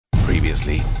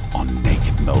Previously on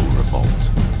Naked Mole Revolt.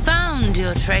 Found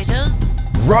your traitors.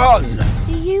 Run!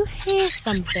 Do you hear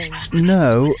something?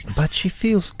 No, but she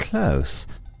feels close.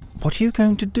 What are you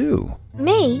going to do?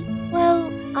 Me? Well,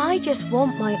 I just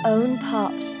want my own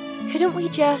pups. Couldn't we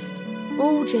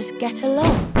all just get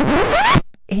along?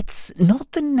 It's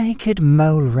not the naked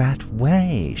mole rat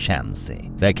way,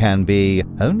 Shamsi. There can be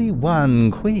only one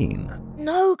queen.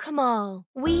 No, Kamal.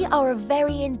 We are a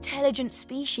very intelligent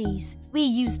species. We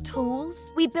use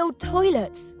tools. We build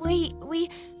toilets. We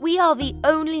are the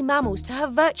only mammals to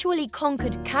have virtually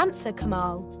conquered cancer,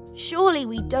 Kamal. Surely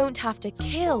we don't have to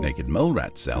kill. Naked mole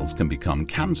rat cells can become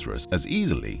cancerous as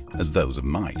easily as those of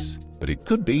mice. But it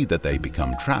could be that they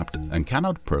become trapped and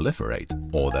cannot proliferate,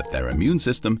 or that their immune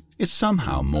system is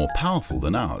somehow more powerful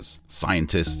than ours.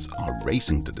 Scientists are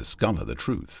racing to discover the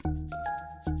truth.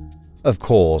 Of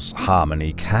course,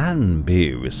 harmony can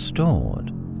be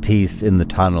restored. Peace in the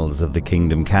tunnels of the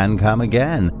kingdom can come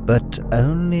again, but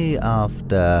only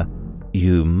after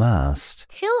you must.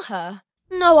 Kill her?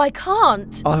 No, I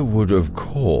can't. I would, of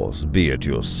course, be at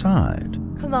your side.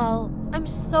 Kamal, I'm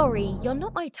sorry, you're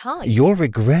not my type. You'll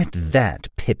regret that,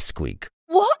 pipsqueak.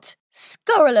 What?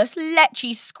 Scurrilous,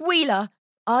 lechy squealer.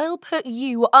 I'll put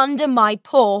you under my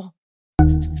paw.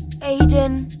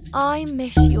 Aiden, I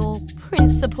miss your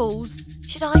principles.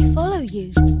 Should I follow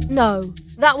you? No,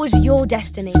 that was your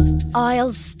destiny.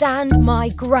 I'll stand my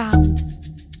ground.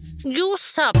 You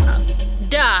suffer.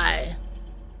 Die.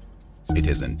 It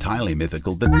is entirely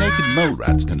mythical that naked mole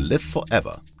rats can live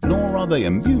forever, nor are they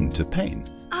immune to pain.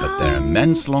 But their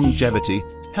immense longevity,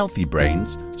 healthy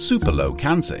brains, super low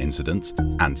cancer incidence,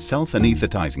 and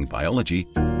self-anesthetizing biology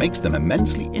makes them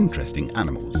immensely interesting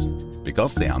animals.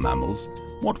 Because they are mammals,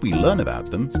 what we learn about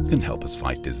them can help us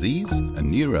fight disease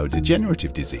and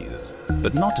neurodegenerative diseases,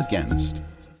 but not against,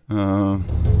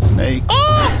 snakes.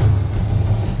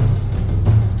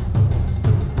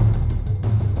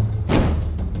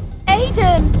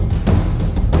 Aiden!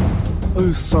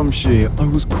 Oh, Samshi, I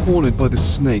was cornered by the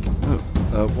snake.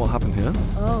 What happened here?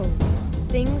 Oh,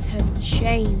 things have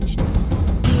changed.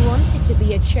 You wanted to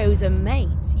be a chosen mate,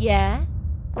 yeah?